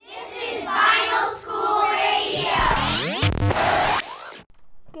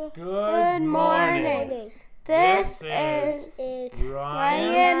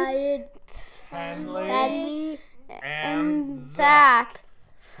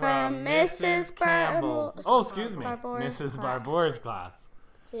from Mrs. Campbell's. Mrs. Barbour's class.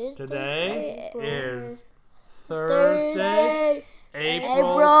 Today is Thursday,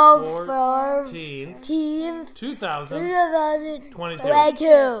 April 14th,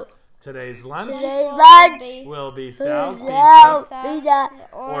 2022. Today's lunch will be Sal's Pizza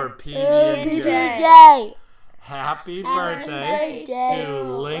or PB&J. Happy birthday to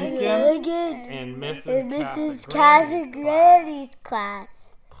Lincoln and Mrs. Casagrandi's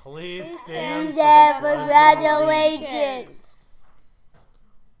class. Please stand for congratulations.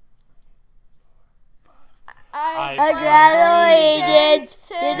 I Congratulations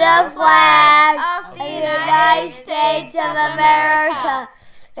to the flag of the United States of America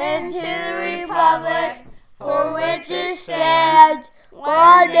and to the republic for which it stands,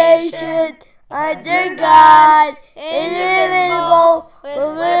 one nation, under God, indivisible, with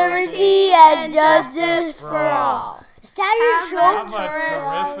liberty and justice for all.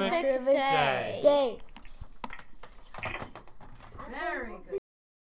 Have a terrific day.